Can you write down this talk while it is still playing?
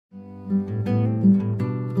Hello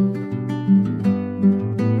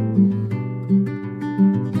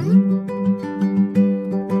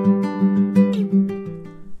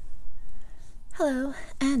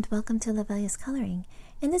and welcome to Lovella's Coloring.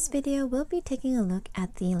 In this video, we'll be taking a look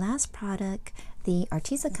at the last product the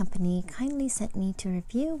Arteza company kindly sent me to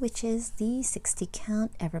review, which is the 60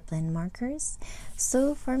 count Everblend markers.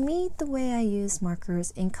 So for me, the way I use markers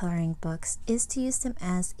in coloring books is to use them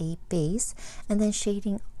as a base and then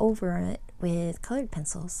shading over it with colored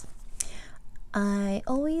pencils. I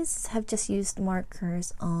always have just used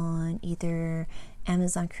markers on either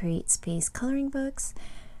Amazon CreateSpace coloring books,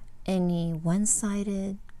 any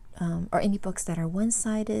one-sided or any books that are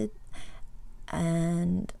one-sided,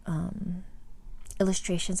 and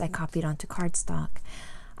illustrations I copied onto cardstock.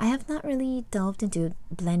 I have not really delved into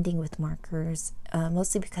blending with markers,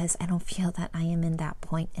 mostly because I don't feel that I am in that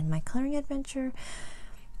point in my coloring adventure.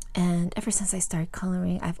 And ever since I started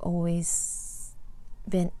coloring, I've always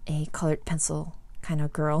been a colored pencil kind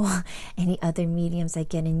of girl. Any other mediums I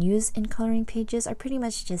get and use in coloring pages are pretty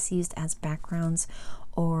much just used as backgrounds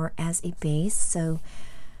or as a base. So,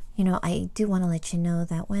 you know, I do want to let you know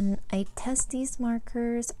that when I test these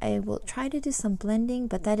markers, I will try to do some blending,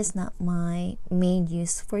 but that is not my main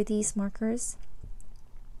use for these markers.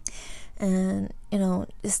 And, you know,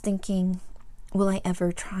 just thinking, will I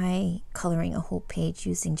ever try coloring a whole page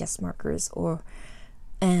using just markers,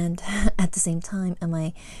 and at the same time, am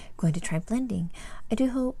I going to try blending? I do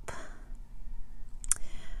hope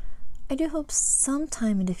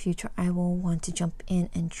sometime in the future I will want to jump in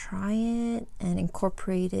and try it and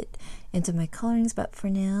incorporate it into my colorings, but for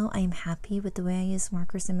now I am happy with the way I use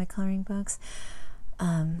markers in my coloring books.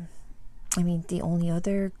 I mean, the only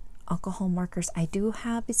other alcohol markers I do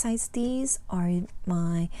have besides these are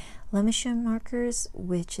my Lemisham markers,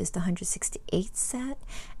 which is the 168 set,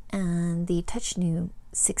 and the Touch New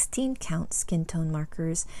 16 count skin tone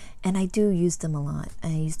markers, and I do use them a lot. I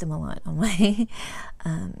use them a lot on my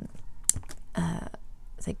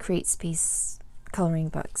like CreateSpace coloring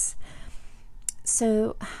books.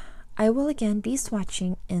 So I will again be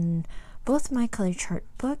swatching in both my color chart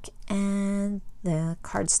book and the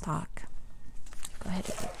cardstock. Go ahead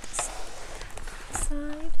and put this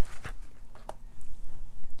aside.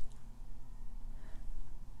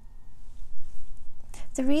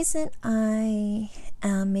 The reason I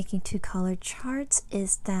am making two color charts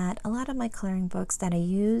is that a lot of my coloring books that I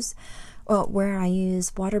use, or where I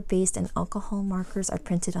use water-based and alcohol markers, are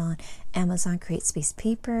printed on Amazon CreateSpace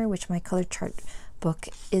paper, which my color chart book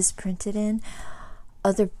is printed in.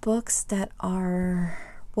 Other books that are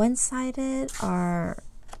one-sided are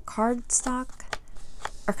cardstock,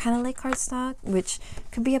 are kind of like cardstock, which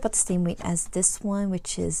could be about the same weight as this one,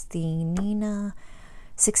 which is the Nina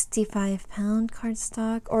 65-pound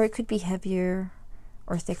cardstock, or it could be heavier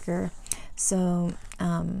or thicker. So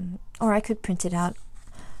or I could print out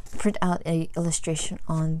a illustration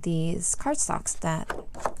on these cardstocks that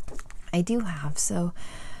I do have. So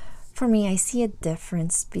for me, I see a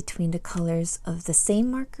difference between the colors of the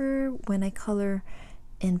same marker when I color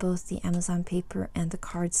in both the Amazon paper and the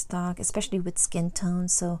cardstock, especially with skin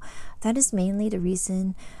tones. So that is mainly the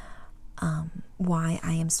reason why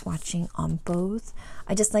I am swatching on both.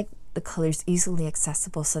 I just like the colors easily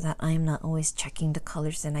accessible so that I am not always checking the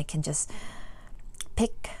colors, and I can just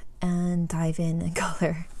pick and dive in and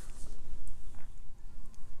color.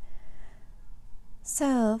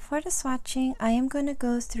 So for the swatching, I am going to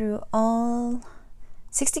go through all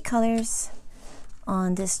 60 colors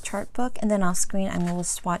on this chart book, and then off screen I will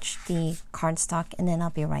swatch the cardstock, and then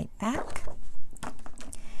I'll be right back.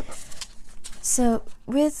 So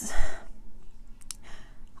with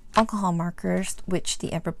alcohol markers, which the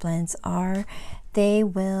Everblends are, they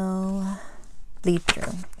will bleed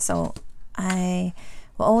through. So I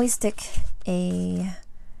will always stick either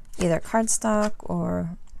cardstock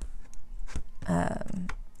or a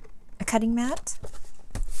cutting mat.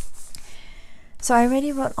 So I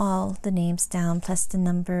already wrote all the names down plus the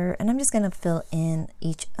number, and I'm just going to fill in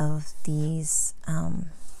each of these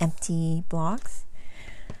empty blocks.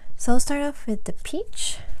 So I'll start off with the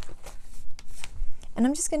peach, and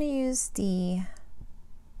I'm just going to use the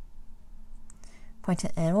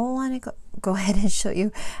pointed end. We'll want to go ahead and show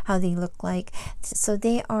you how they look like. So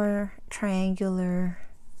they are triangular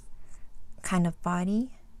kind of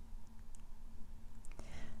body,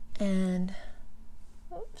 and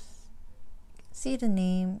oops, see the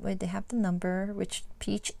name where they have the number, which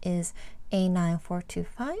peach is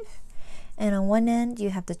A9425, and on one end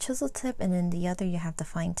you have the chisel tip, and then the other you have the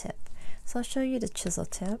fine tip. So I'll show you the chisel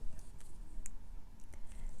tip.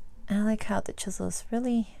 And I like how the chisel is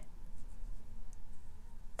really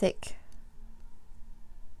thick,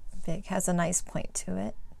 big, has a nice point to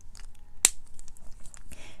it.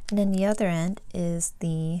 And then the other end is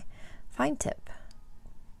the fine tip.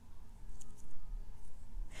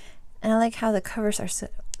 And I like how the covers are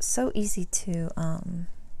so easy to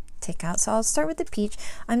take out. So I'll start with the peach.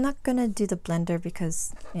 I'm not gonna do the blender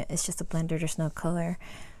because it's just a blender, there's no color.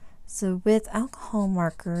 So with alcohol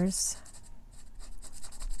markers,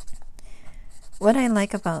 what I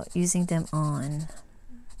like about using them on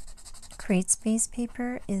create space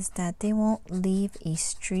paper is that they won't leave a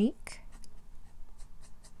streak,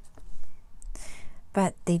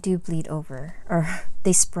 but they do bleed over, or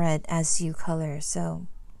they spread as you color. So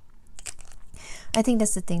I think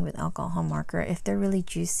that's the thing with alcohol marker. If they're really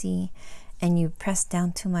juicy and you press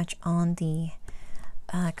down too much on the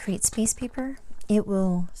create space paper, it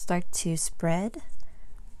will start to spread.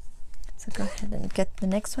 So go ahead and get the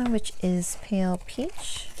next one, which is pale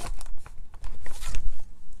peach.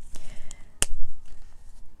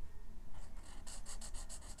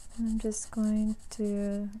 I'm just going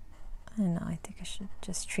to, I don't know, I think I should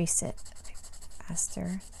just trace it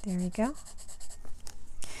faster. There we go.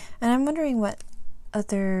 And I'm wondering what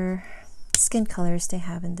other skin colors they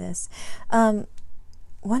have in this.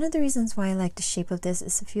 One of the reasons why I like the shape of this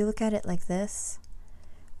is if you look at it like this,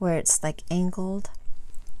 where it's like angled,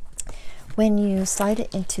 when you slide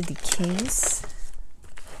it into the case,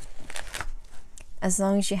 as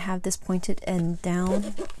long as you have this pointed end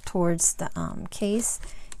down towards the case,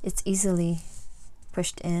 it's easily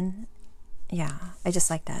pushed in. Yeah, I just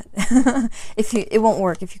like that. It won't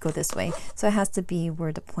work if you go this way, so it has to be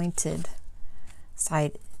where the pointed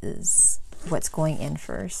side is what's going in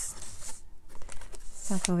first.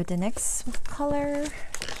 So I'll go with the next color,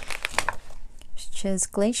 which is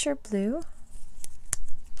Glacier Blue.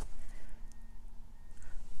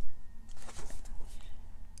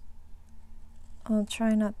 I'll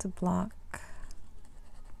try not to block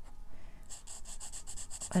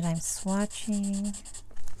what I'm swatching.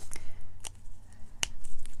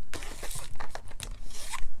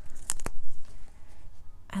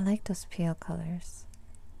 I like those pale colors.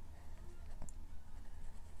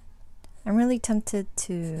 I'm really tempted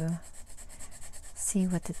to see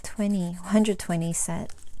what the 120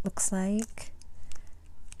 set looks like.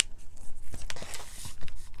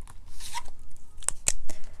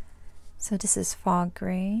 So this is Fog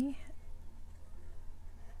Gray.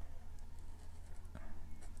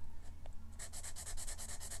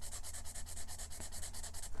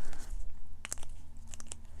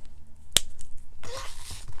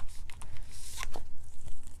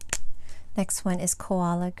 Next one is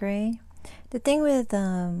Koala Gray. The thing with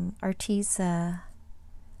Arteza,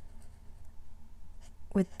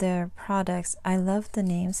 with their products, I love the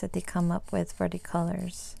names that they come up with for the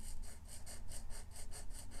colors.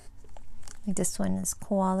 Like this one is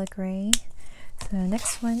Koala Gray. So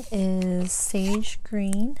next one is Sage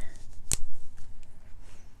Green.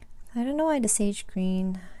 I don't know why the Sage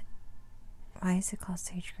Green, why is it called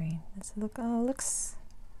Sage Green? Does it look, oh, it looks,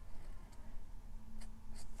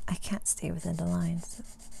 I can't stay within the lines.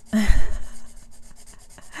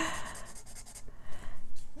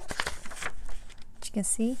 You can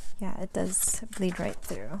see, yeah, it does bleed right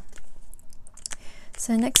through.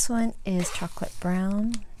 So next one is Chocolate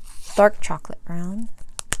Brown, dark chocolate brown.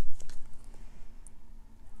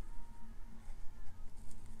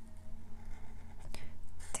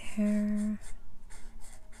 There.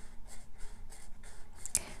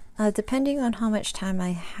 Depending on how much time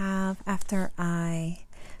I have after I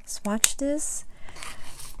swatch this,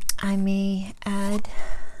 I may add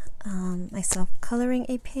myself coloring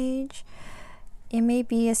a page. It may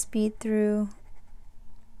be a speed through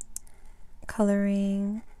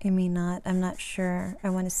coloring, it may not, I'm not sure. I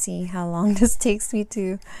want to see how long this takes me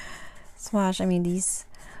to swatch. I mean, these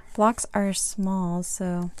blocks are small,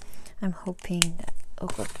 so I'm hoping that it'll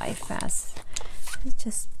go by fast. It'll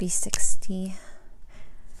just be 60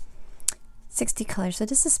 colors. So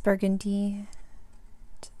this is burgundy.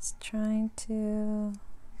 Just trying to,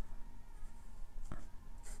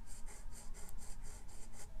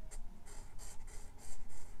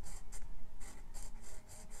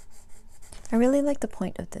 I really like the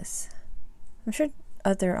point of this. I'm sure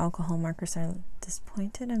other alcohol markers are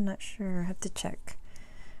disappointed. I'm not sure. I have to check.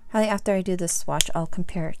 Probably after I do the swatch, I'll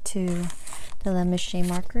compare it to the Le Miche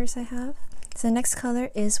markers I have. So the next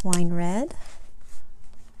color is Wine Red.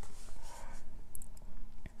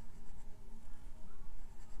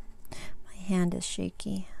 My hand is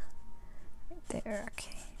shaky. Right there,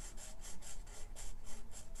 okay.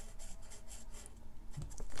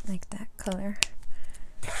 Like that color.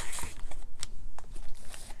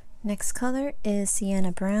 Next color is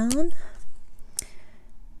Sienna Brown.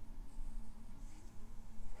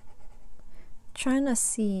 trying to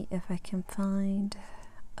see if I can find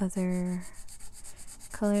other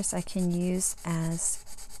colors I can use as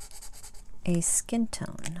a skin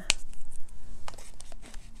tone.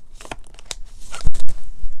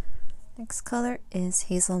 Next color is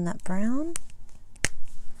hazelnut brown.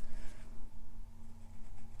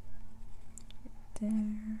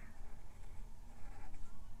 There.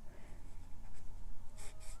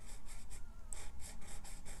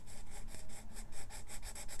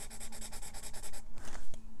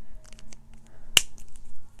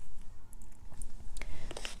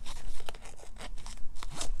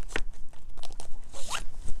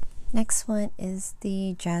 Next one is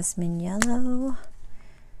the jasmine yellow.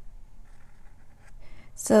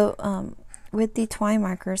 So with the twine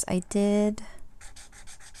markers, I did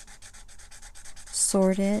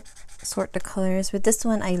sort the colors. With this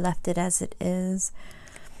one, I left it as it is,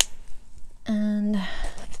 and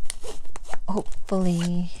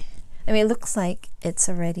hopefully, I mean, it looks like it's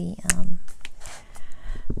already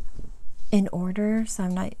in order, so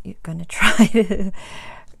I'm not gonna try to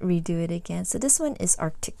redo it again. So this one is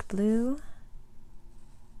Arctic Blue.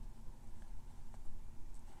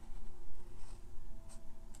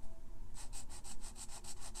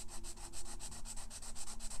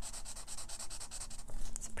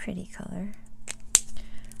 It's a pretty color.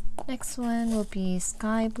 Next one will be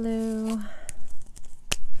Sky Blue.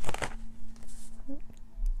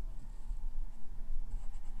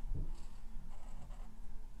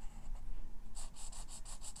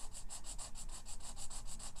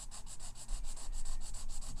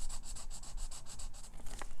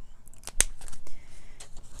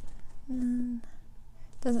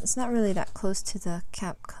 It's not really that close to the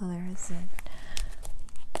cap color, is it?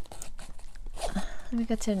 Let me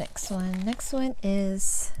go to the next one. Next one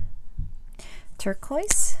is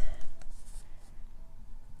turquoise.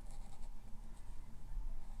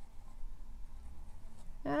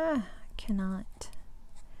 Cannot.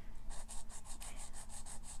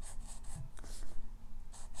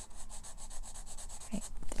 Right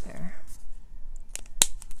there.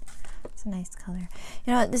 It's a nice color.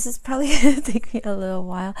 You know, this is probably going to take me a little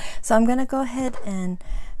while, so I'm going to go ahead and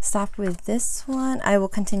stop with this one. I will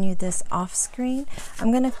continue this off screen. I'm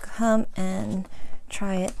going to come and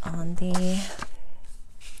try it on the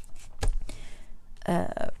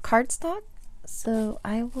cardstock. So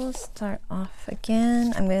I will start off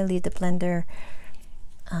again. I'm going to leave the blender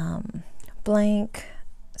blank.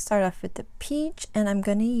 Start off with the peach, and I'm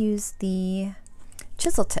going to use the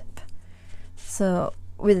chisel tip. So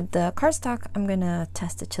with the cardstock, I'm going to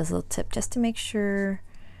test the chisel tip just to make sure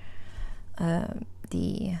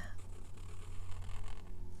the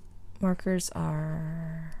markers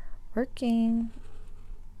are working.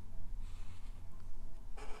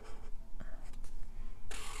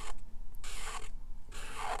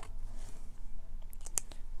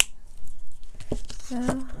 So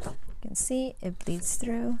you can see it bleeds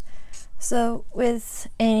through. So with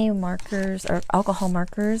any markers or alcohol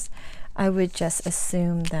markers, I would just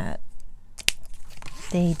assume that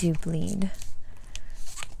they do bleed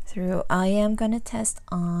through. I am going to test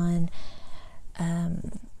on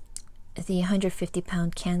the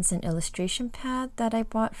 150-pound Canson illustration pad that I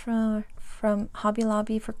bought from Hobby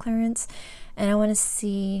Lobby for clearance, and I want to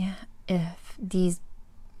see if these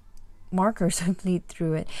markers will bleed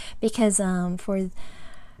through it, because for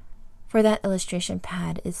that illustration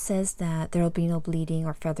pad it says that there will be no bleeding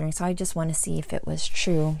or feathering, so I just want to see if it was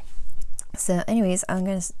true. So anyways, I'm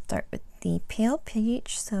going to start with the pale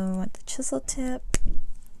peach. So I want the chisel tip.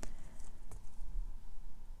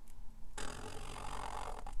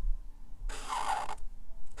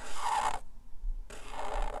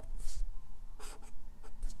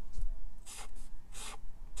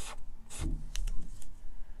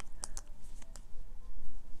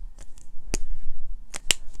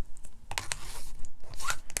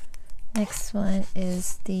 Next one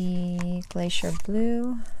is the Glacier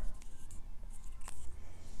Blue.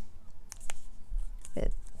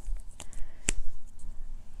 Bit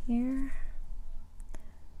here.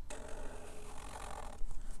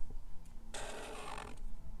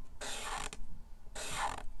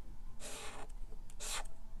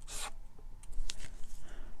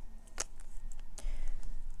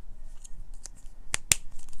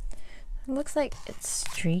 It looks like it's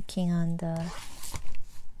streaking on the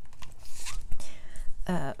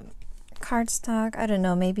cardstock. I don't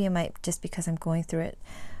know, maybe it might just because I'm going through it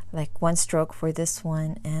like one stroke for this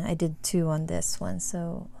one, and I did two on this one.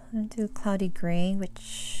 So I'm gonna do cloudy gray,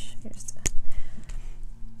 which here's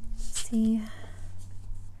let's see.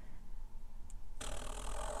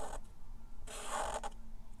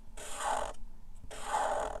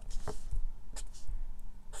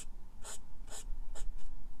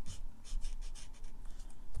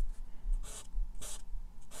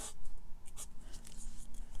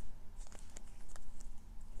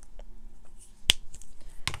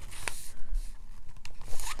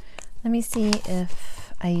 Let me see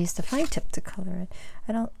if I use the fine tip to color it.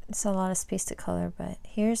 It's a lot of space to color, but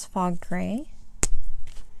here's fog gray.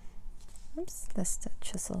 Oops, that's the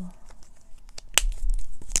chisel.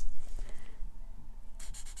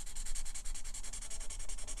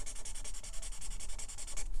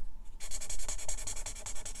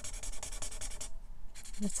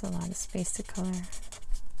 That's a lot of space to color.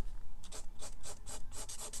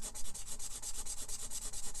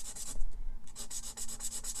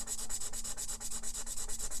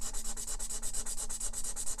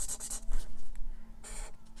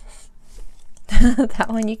 That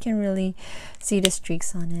one you can really see the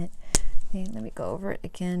streaks on it. Okay, let me go over it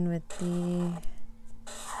again with the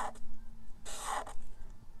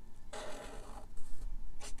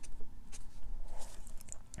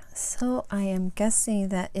so I am guessing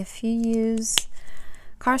that if you use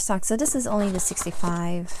cardstock, so this is only the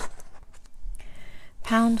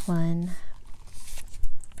 65-pound one,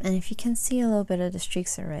 and if you can see a little bit of the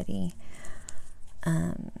streaks already,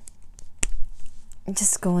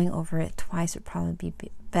 just going over it twice would probably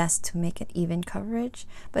be best to make it even coverage.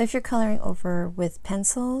 But if you're coloring over with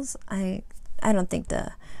pencils, I don't think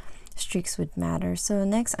the streaks would matter. So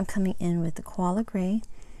next I'm coming in with the koala gray.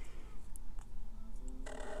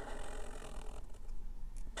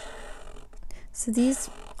 So these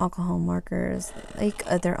alcohol markers, like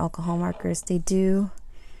other alcohol markers, they do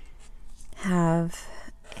have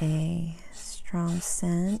a strong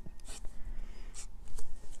scent.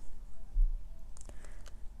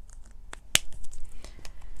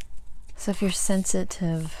 So if you're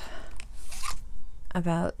sensitive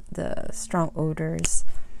about the strong odors,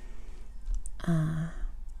 yeah.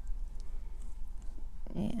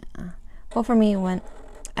 Well, for me, when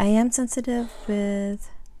I am sensitive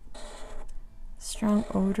with strong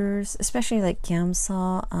odors, especially like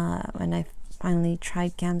Gamsol, when I finally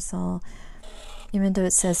tried Gamsol, even though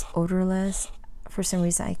it says odorless, for some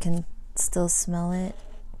reason I can still smell it.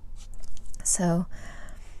 So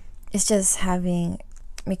it's just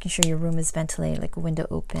making sure your room is ventilated, like a window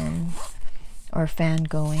open or a fan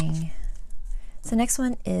going. So next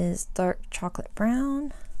one is dark chocolate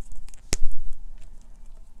brown.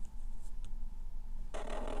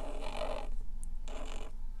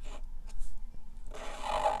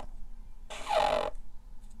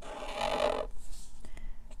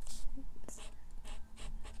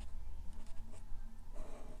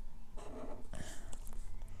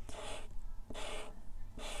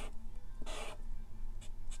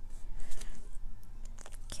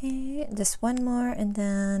 Okay, just one more, and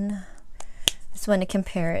then just want to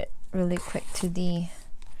compare it really quick to the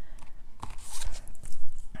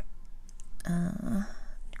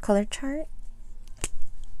color chart.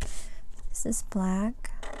 This is black.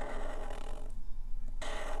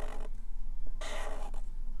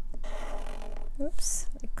 Oops,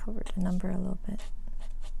 I covered the number a little bit.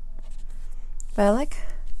 But I like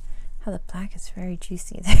how the black is very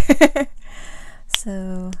juicy there.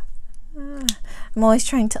 So I'm always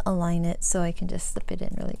trying to align it so I can just slip it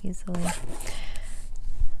in really easily.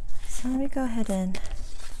 So let me go ahead and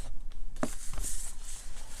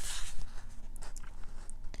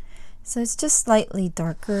so it's just slightly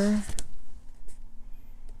darker,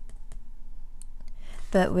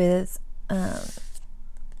 but with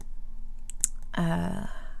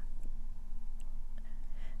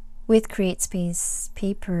Create Space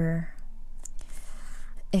paper,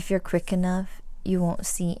 if you're quick enough, you won't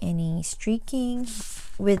see any streaking.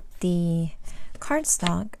 With the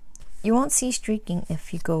cardstock, you won't see streaking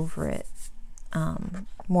if you go over it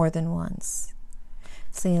more than once.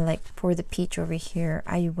 So like for the peach over here,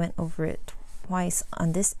 I went over it twice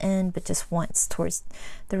on this end, but just once towards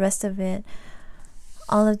the rest of it.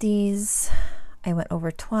 All of these I went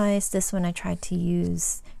over twice. This one I tried to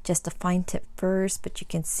use just a fine tip first, but you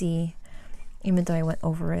can see, even though I went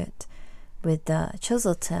over it with the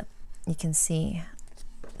chisel tip, you can see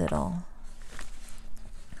little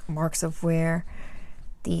marks of where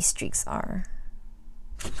these streaks are,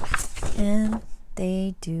 and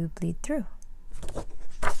they do bleed through.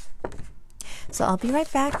 So I'll be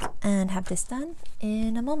right back and have this done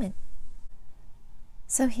in a moment.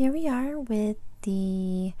 So here we are with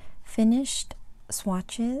the finished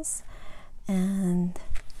swatches, and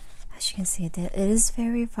as you can see, it is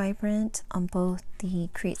very vibrant on both the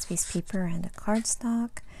Create Space paper and the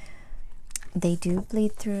cardstock. They do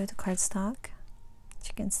bleed through the cardstock, as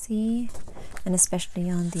you can see, and especially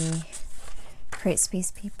on the Create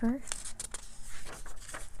Space paper.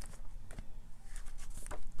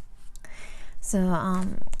 So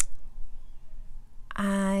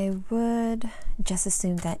I would just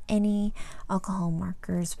assume that any alcohol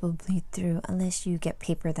markers will bleed through unless you get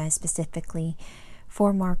paper that is specifically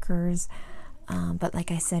for markers, but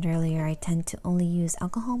like I said earlier, I tend to only use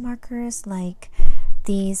alcohol markers like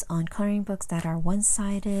these on coloring books that are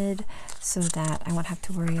one-sided, so that I won't have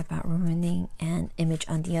to worry about ruining an image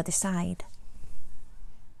on the other side.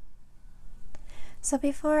 So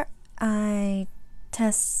before I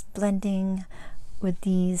test blending with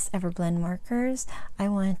these Everblend markers, I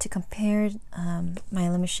wanted to compare my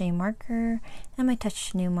Limiche marker and my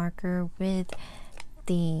Touch New marker with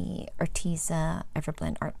the Arteza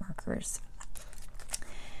Everblend Art Markers.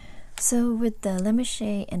 So with the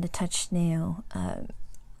Limiche and the Touch New,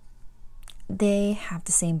 they have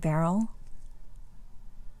the same barrel.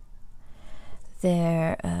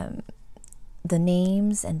 They're the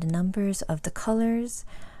names and the numbers of the colors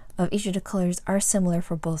of each of the colors are similar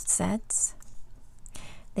for both sets.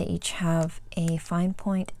 They each have a fine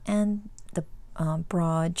point and the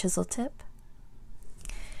broad chisel tip.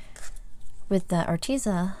 With the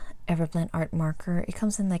Arteza Everblend Art Marker, it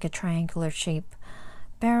comes in like a triangular shape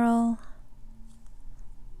barrel.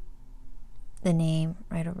 The name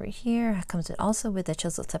right over here comes also with a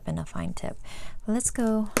chisel tip and a fine tip. But let's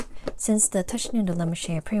go, since the Touch New and the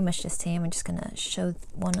Limiche are pretty much the same, I'm just going to show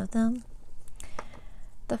one of them.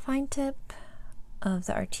 The fine tip of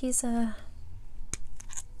the Arteza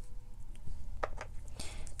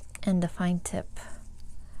and the fine tip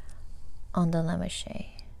on the Limiche.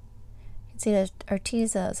 You can see that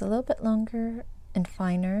Arteza is a little bit longer and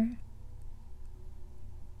finer.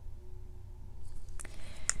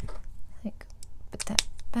 Put that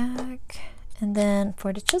back, and then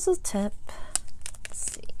for the chisel tip,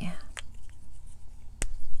 let's see. You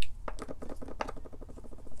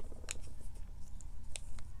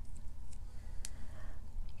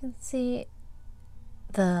can see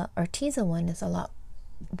the Arteza one is a lot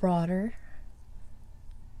broader,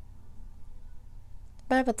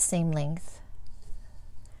 but about the same length.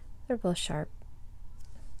 They're both sharp.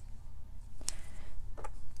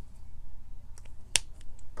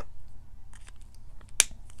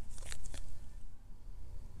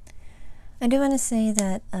 I do want to say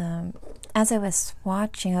that as I was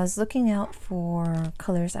swatching, I was looking out for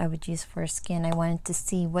colors I would use for skin. I wanted to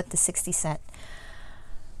see what the 60 set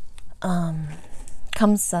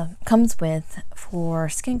comes with for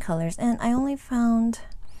skin colors, and I only found,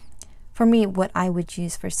 for me, what I would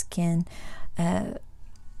use for skin,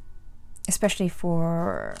 especially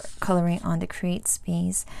for coloring on the Create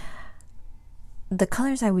Space. The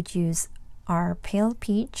colors I would use are Pale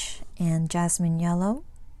Peach and Jasmine Yellow.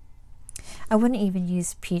 I wouldn't even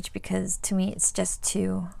use peach because to me it's just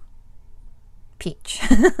too peach.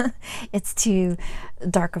 It's too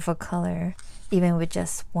dark of a color, even with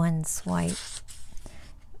just one swipe.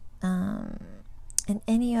 In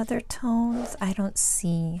any other tones, I don't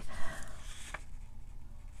see.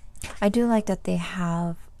 I do like that they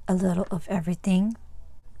have a little of everything.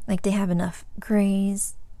 Like they have enough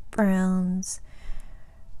grays, browns,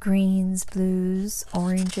 greens, blues,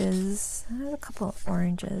 oranges. I have a couple of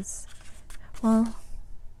oranges. Well,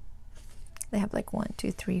 they have like 1,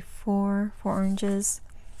 2, 3, 4 oranges,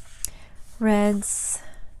 reds,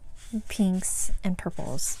 pinks, and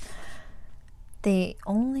purples. They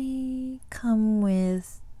only come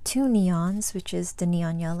with 2 neons, which is the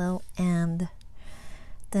neon yellow and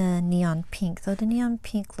the neon pink, though the neon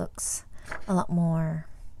pink looks a lot more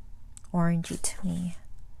orangey to me.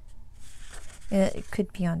 It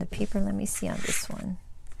could be on the paper. Let me see on this one.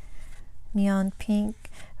 Neon pink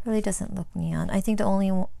really doesn't look neon. I think the only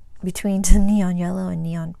one between the neon yellow and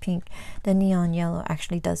neon pink, the neon yellow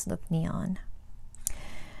actually does look neon.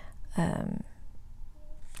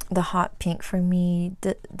 The hot pink, for me,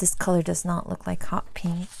 this color does not look like hot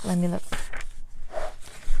pink. Let me look.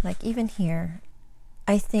 Like even here,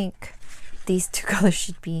 I think these two colors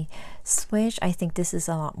should be switched. I think this is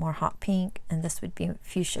a lot more hot pink and this would be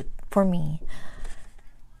fuchsia for me.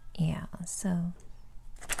 Yeah, so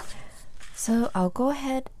I'll go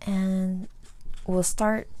ahead and we'll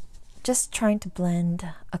start just trying to blend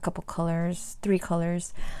a couple colors, 3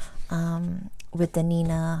 colors, with the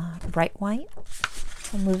Nina Bright White.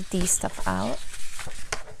 I'll move these stuff out.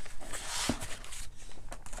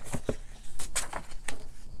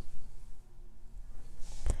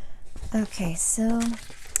 Okay, so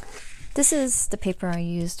this is the paper I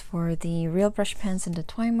used for the real brush pens and the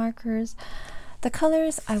twine markers. The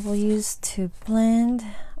colors I will use to blend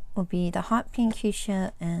will be the hot pink,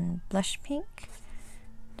 fuchsia, and blush pink.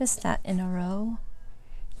 Just that in a row.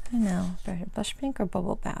 I don't know, blush pink or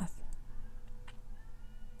bubble bath.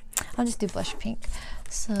 I'll just do blush pink.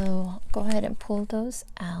 So go ahead and pull those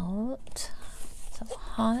out. So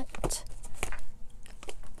hot,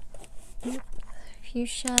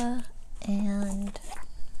 fuchsia, and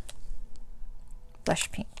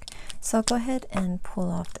blush pink. So I'll go ahead and pull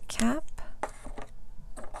off the cap.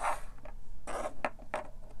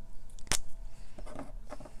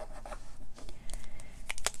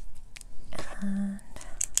 And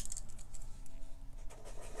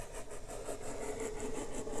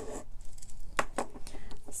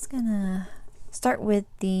just gonna start with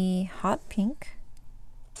the hot pink.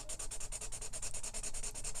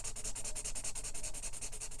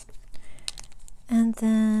 And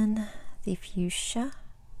then the fuchsia.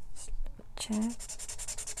 Check.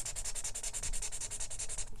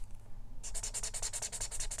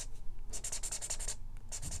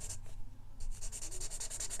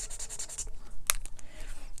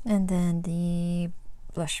 And then the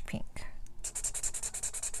blush pink.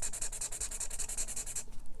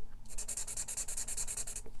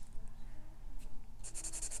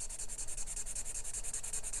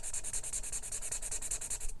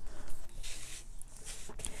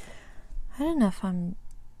 I don't know if I'm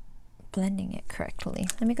blending it correctly.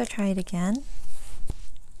 Let me go try it again.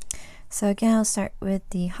 So again, I'll start with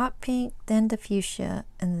the hot pink, then the fuchsia,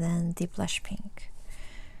 and then the blush pink.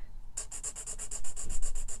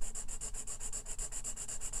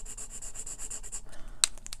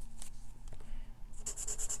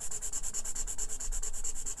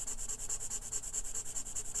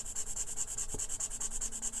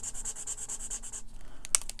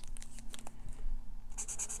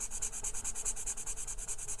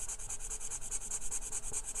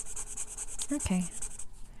 Okay,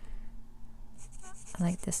 I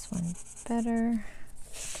like this one better.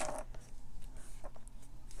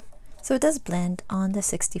 So it does blend on the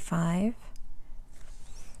 65,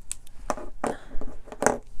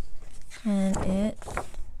 and it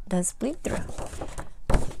does bleed through.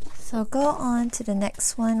 So I'll go on to the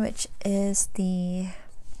next one, which is the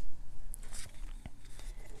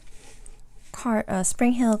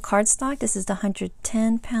Spring Hill cardstock. This is the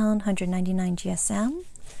 110 pound, 199 GSM.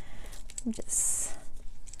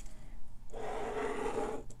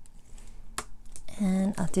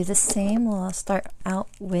 And I'll do the same. Well, I'll start out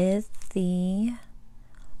with the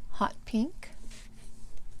hot pink.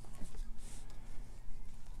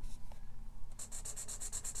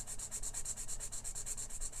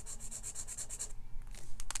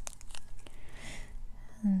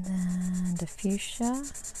 And then the fuchsia.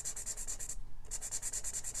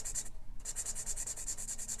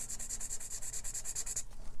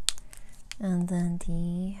 And then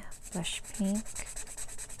the blush pink.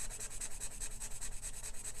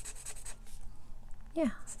 Yeah.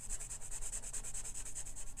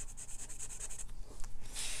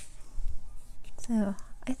 So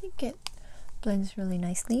I think it blends really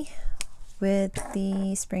nicely with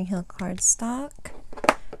the Spring Hill cardstock.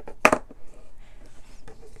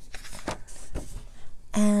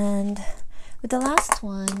 And with the last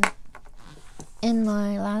one, in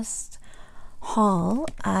my last haul,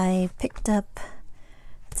 I picked up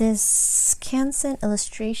this Canson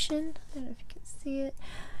illustration. I don't know if you can see it,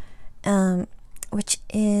 which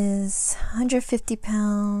is 150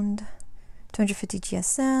 pound, 250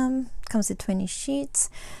 GSM. Comes with 20 sheets.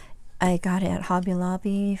 I got it at Hobby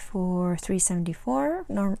Lobby for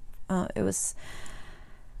 $3.74. It was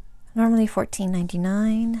normally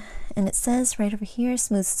 $14.99, and it says right over here,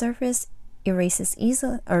 smooth surface, erases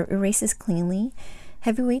easily or erases cleanly.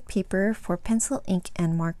 Heavyweight paper for pencil, ink,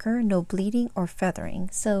 and marker. No bleeding or feathering.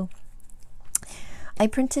 So I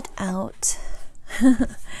printed out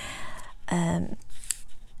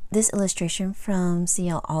this illustration from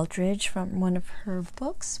C.L. Aldridge from one of her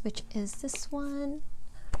books, which is this one,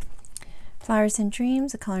 Flowers and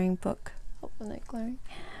Dreams, a coloring book.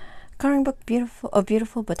 Coloring book,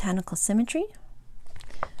 beautiful botanical symmetry.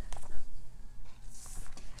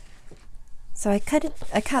 So I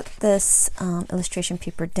cut this illustration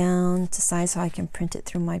paper down to size so I can print it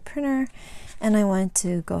through my printer, and I wanted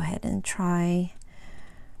to go ahead and try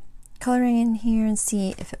coloring in here and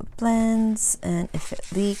see if it blends and if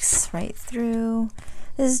it leaks right through.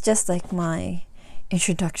 This is just like my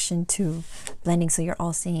introduction to blending, so you're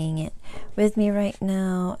all seeing it with me right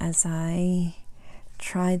now as I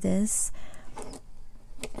try this.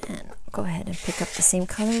 And go ahead and pick up the same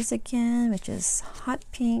colors again, which is hot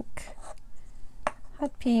pink,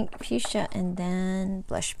 fuchsia, and then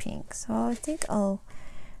blush pink. So I think I'll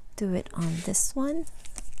do it on this one.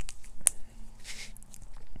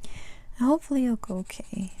 Hopefully it'll go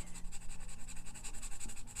okay.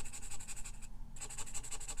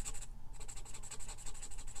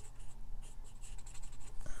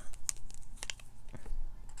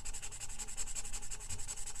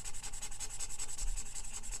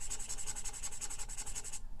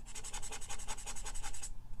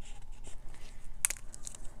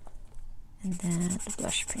 And then the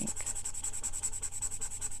blush pink.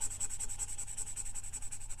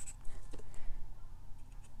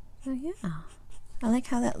 So yeah, I like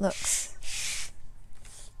how that looks.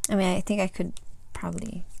 I mean, I think I could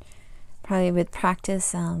probably with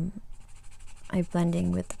practice, I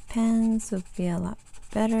blending with the pens would be a lot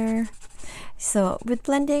better. So with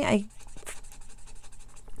blending,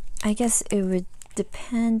 I guess it would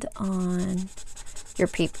depend on your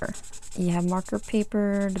paper. You have marker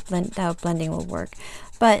paper, that blending will work.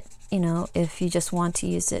 But you know, if you just want to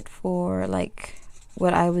use it for like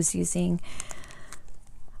what I was using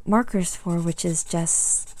markers for, which is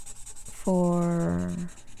just for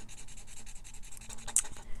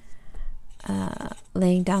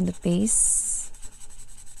laying down the base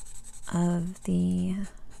of the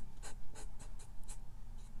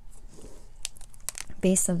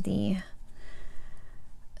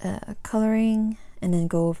coloring, and then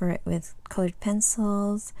go over it with colored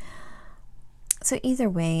pencils. So either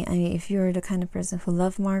way, I mean, if you're the kind of person who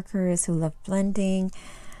love markers, who love blending,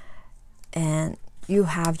 and you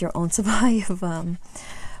have your own supply of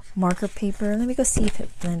marker paper, let me go see if it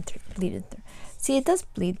bleeded through. See, it does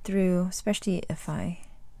bleed through, especially if I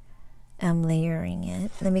am layering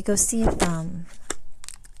it. Let me go see if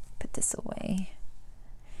put this away.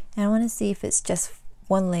 And I want to see if it's just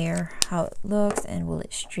one layer, how it looks, and will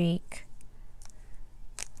it streak.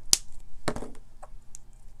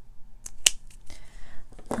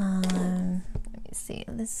 Let me see.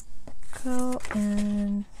 Let's go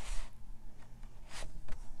and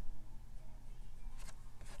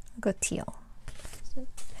I'll go teal.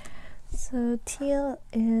 So teal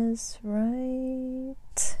is right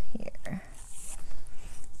here.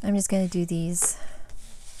 I'm just gonna do these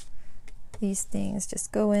things.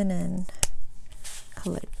 Just go in and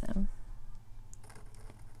collect them.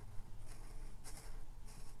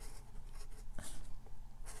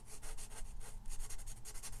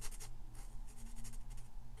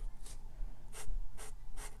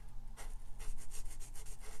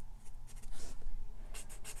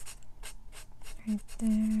 Right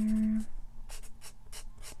there.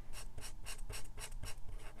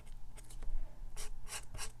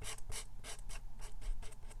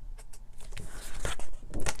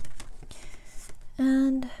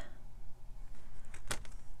 And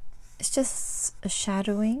it's just a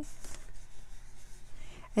shadowing.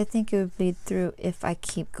 I think it would bleed through if I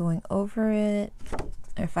keep going over it,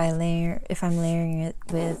 or if I'm layering it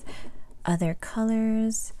with other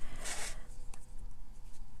colors.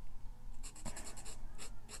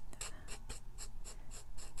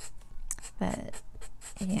 But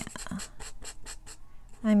yeah,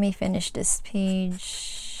 I may finish this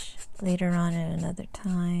page later on at another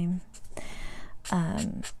time.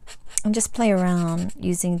 And just play around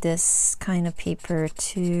using this kind of paper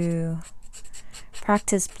to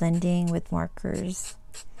practice blending with markers.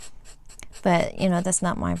 But you know, that's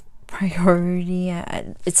not my priority.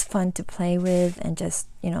 It's fun to play with and just,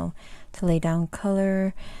 you know, to lay down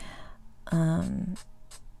color.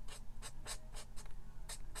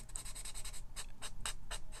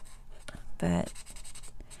 But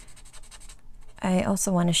I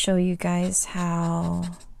also want to show you guys how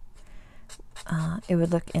it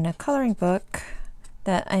would look in a coloring book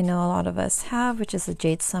that I know a lot of us have, which is the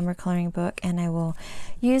Jade Summer coloring book. And I will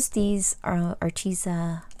use these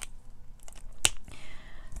Arteza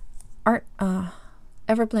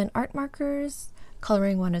Everblend Art Markers,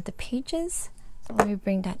 coloring one of the pages. So let me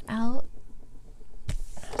bring that out.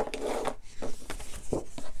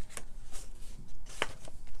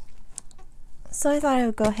 So I thought I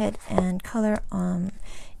would go ahead and color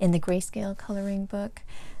in the grayscale coloring book.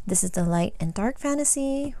 This is the Light and Dark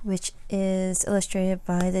Fantasy, which is illustrated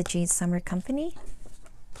by the Jade Summer Company.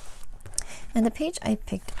 And the page I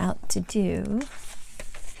picked out to do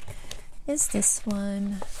is this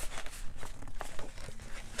one.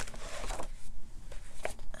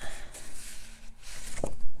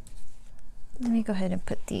 Let me go ahead and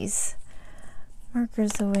put these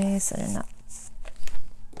markers away so they're not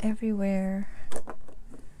everywhere.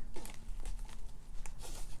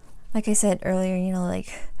 Like I said earlier, you know,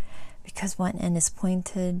 like because one end is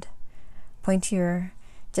pointier,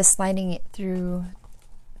 just sliding it through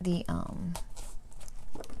the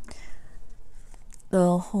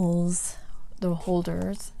little holes, the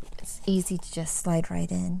holders, it's easy to just slide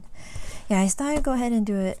right in. Yeah, I thought I'd go ahead and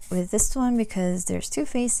do it with this one because there's two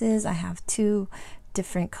faces. I have two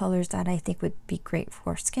different colors that I think would be great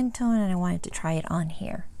for skin tone, and I wanted to try it on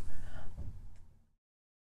here.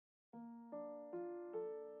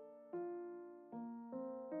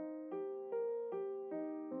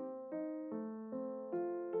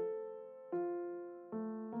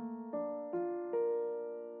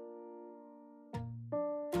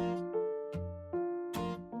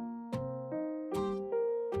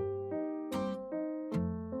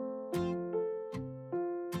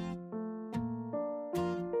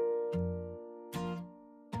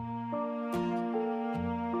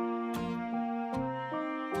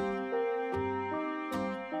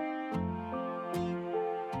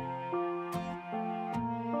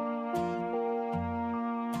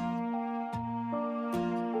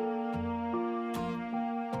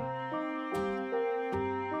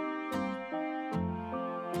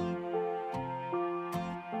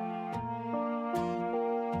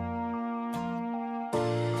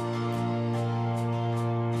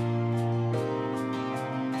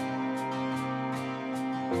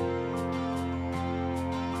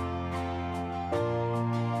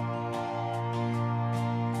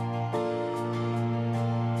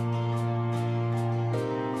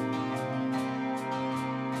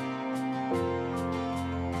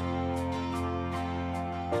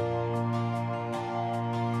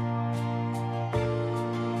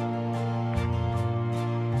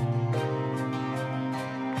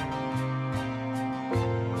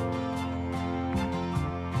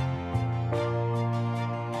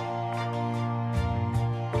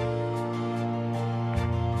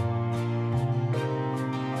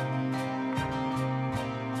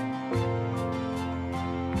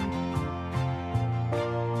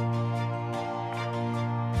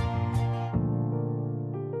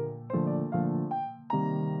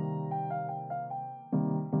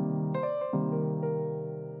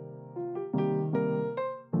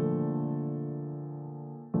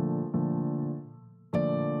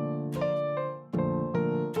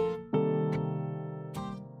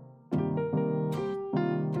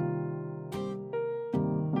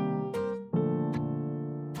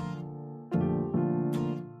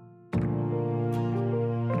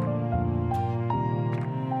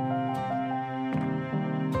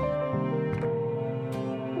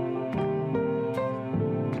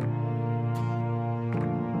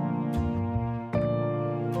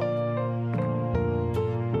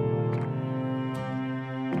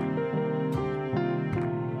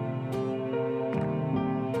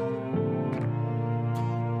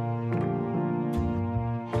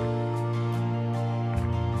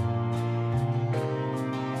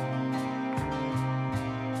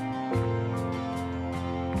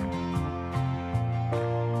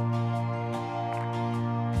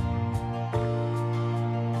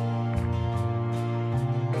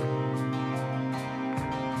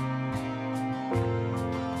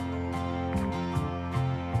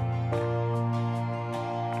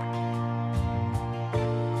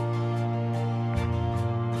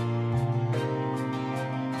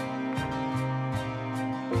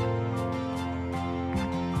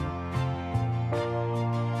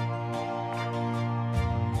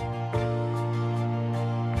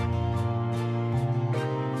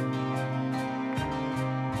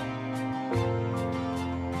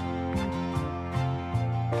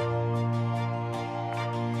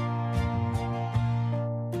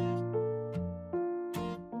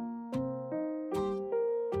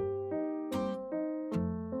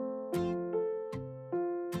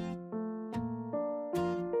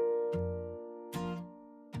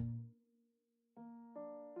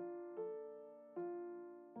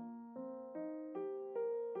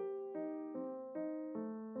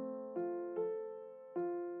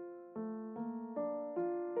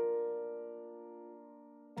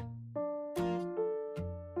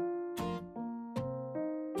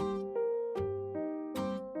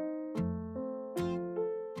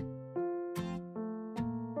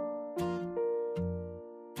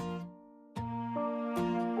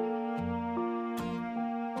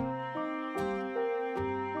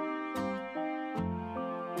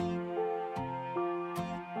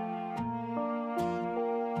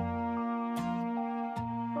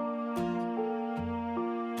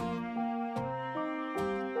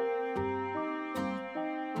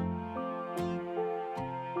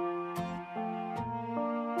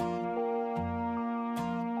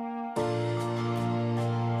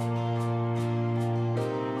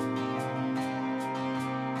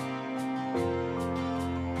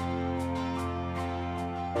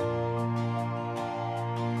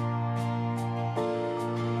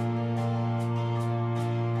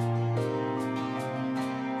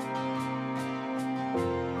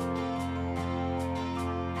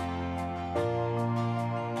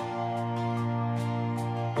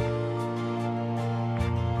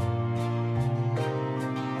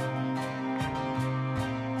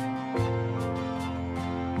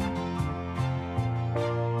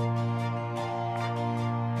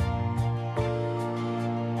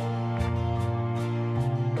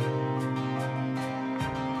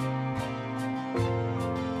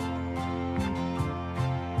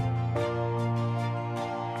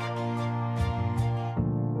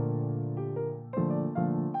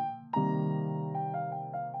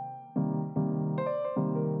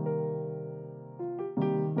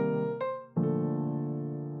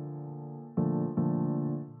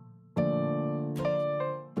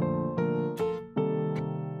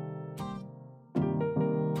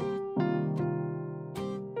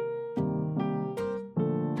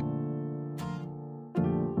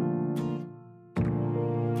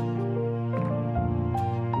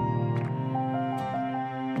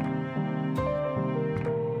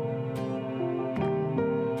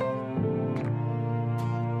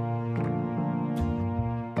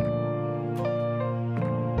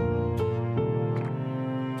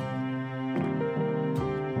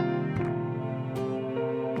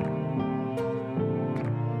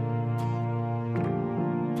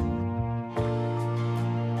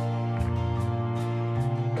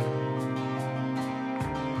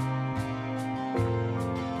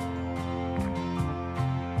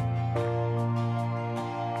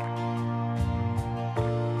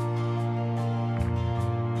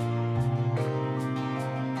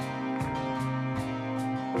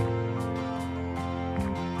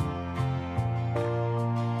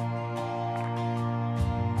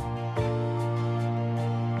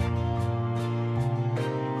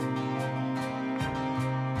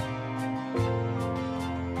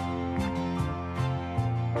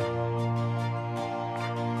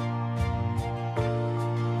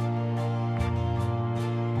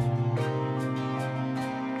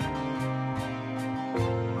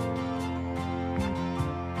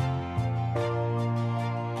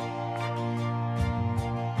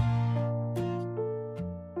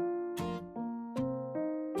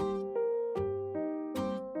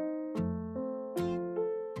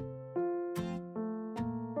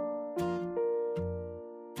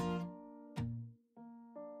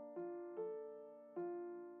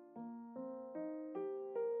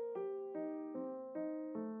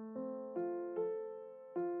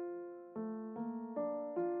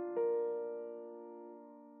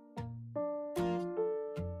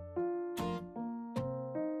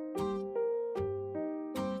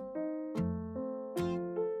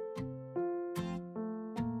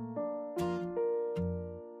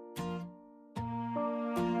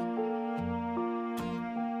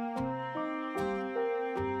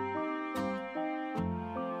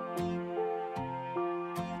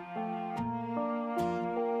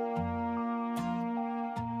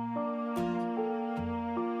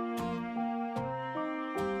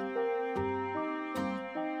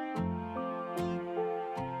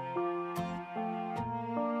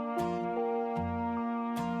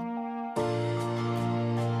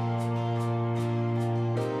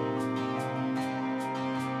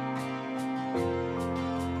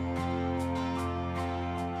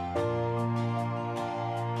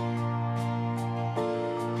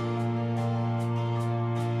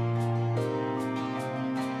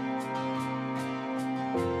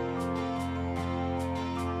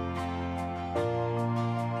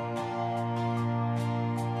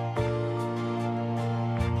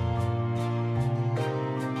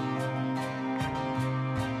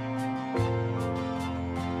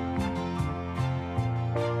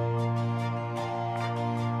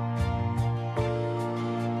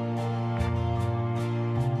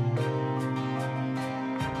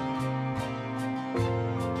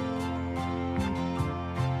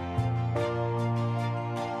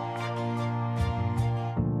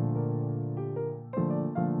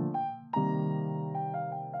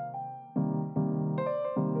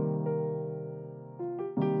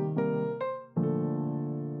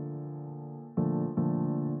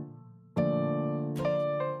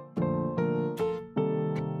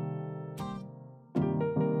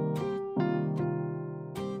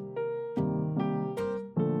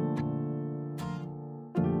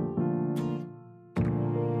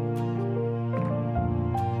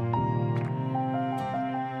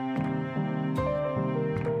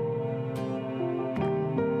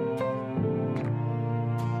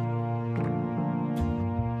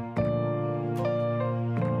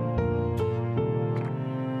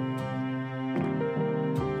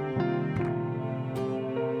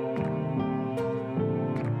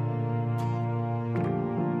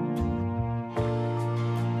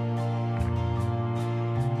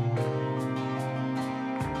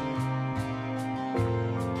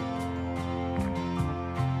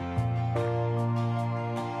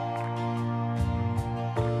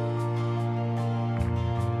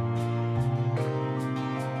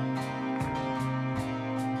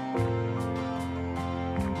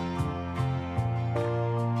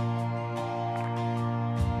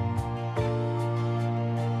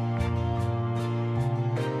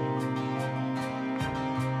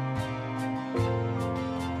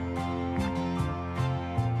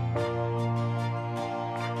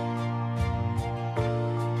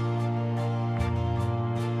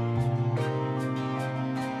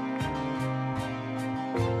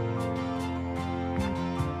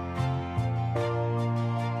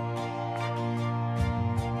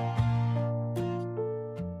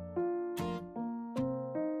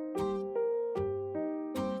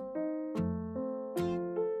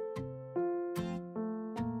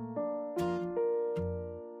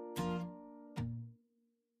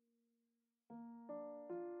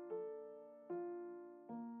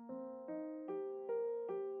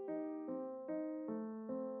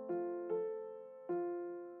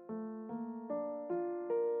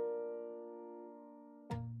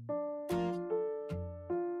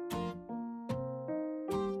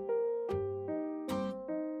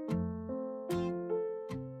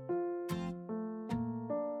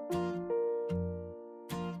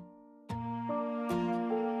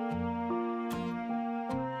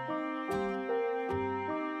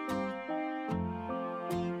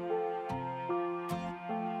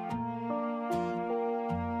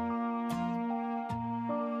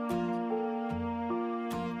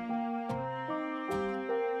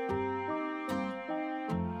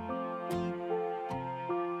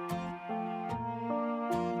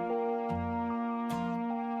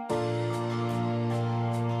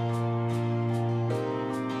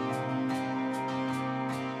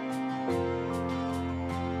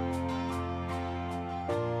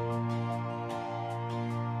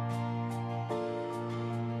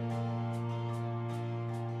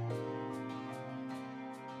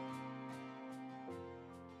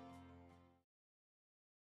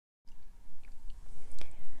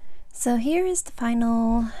 So here is the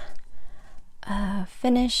final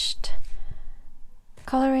finished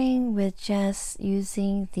coloring with just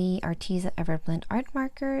using the Arteza Everblend Art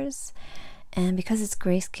Markers. And because it's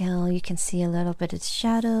grayscale, you can see a little bit of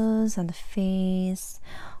shadows on the face,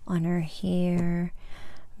 on her hair.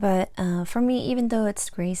 But for me, even though it's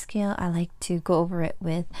grayscale, I like to go over it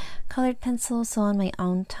with colored pencils. So on my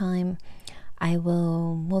own time, I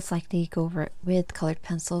will most likely go over it with colored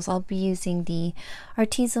pencils. I'll be using the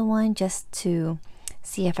Arteza one just to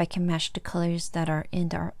see if I can match the colors that are in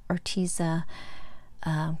the Arteza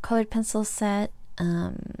colored pencil set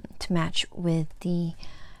to match with the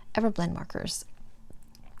Everblend markers.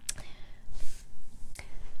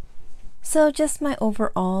 So just my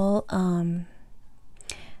overall,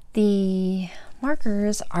 the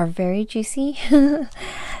markers are very juicy.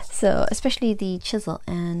 So especially the chisel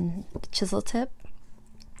and the chisel tip.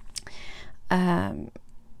 And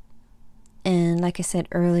like I said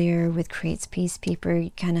earlier, with Create Space paper,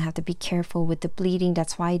 you kind of have to be careful with the bleeding.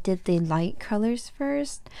 That's why I did the light colors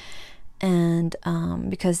first. And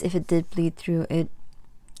because if it did bleed through, it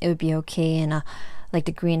would be okay. And like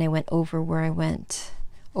the green, I went over where I went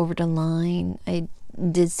over the line. I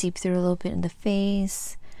did seep through a little bit in the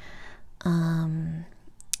face.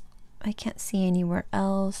 I can't see anywhere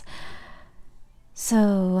else.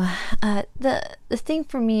 So the thing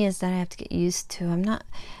for me is that I have to get used to. I'm not,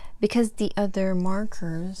 because the other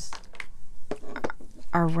markers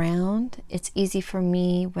are round, it's easy for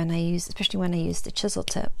me when I use, especially when I use the chisel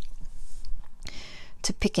tip,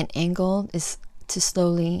 to pick an angle, is to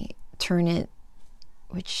slowly turn it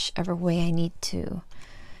whichever way I need to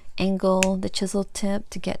angle the chisel tip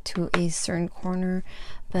to get to a certain corner.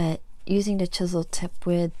 But using the chisel tip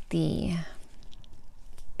with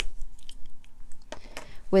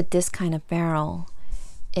this kind of barrel,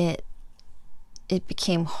 it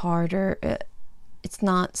became harder. It's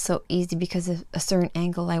not so easy because of a certain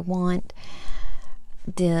angle I want.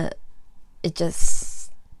 It just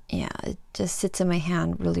sits in my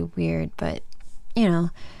hand really weird. But you know,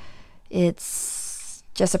 it's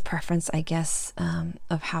just a preference, I guess,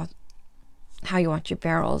 of how you want your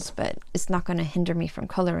barrels, but it's not going to hinder me from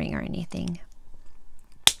coloring or anything.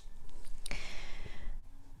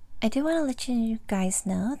 I do want to let you guys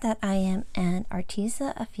know that I am an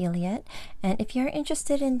Arteza affiliate, and if you're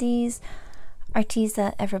interested in these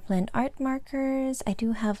Arteza Everblend Art Markers, I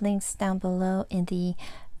do have links down below in the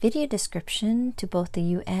video description to both the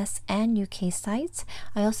US and UK sites.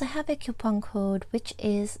 I also have a coupon code which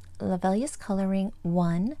is Lovella's Coloring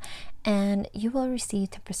 1, and you will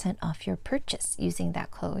receive 10% off your purchase using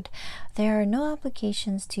that code. There are no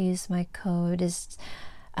obligations to use my code.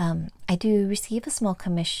 I do receive a small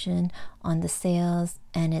commission on the sales,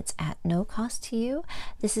 and it's at no cost to you.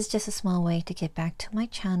 This is just a small way to get back to my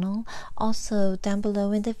channel. Also, down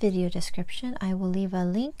below in the video description, I will leave a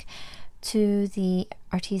link to the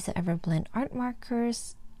Arteza Everblend Art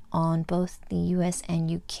Markers on both the US and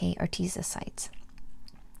UK Arteza sites.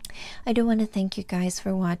 I do want to thank you guys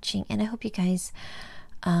for watching, and I hope you guys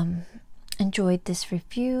enjoyed this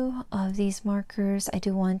review of these markers. I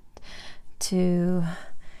do want to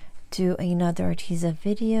do another Arteza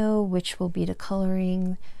video, which will be the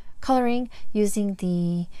coloring using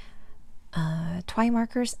the Twi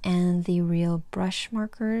markers and the real brush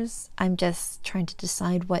markers. I'm just trying to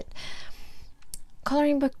decide what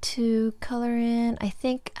coloring book to color in. I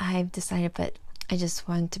think I've decided, but I just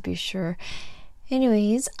wanted to be sure.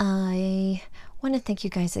 Anyways, I want to thank you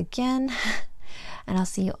guys again, and I'll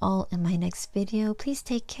see you all in my next video. Please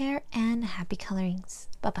take care and happy colorings.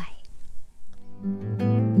 Bye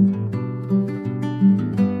bye.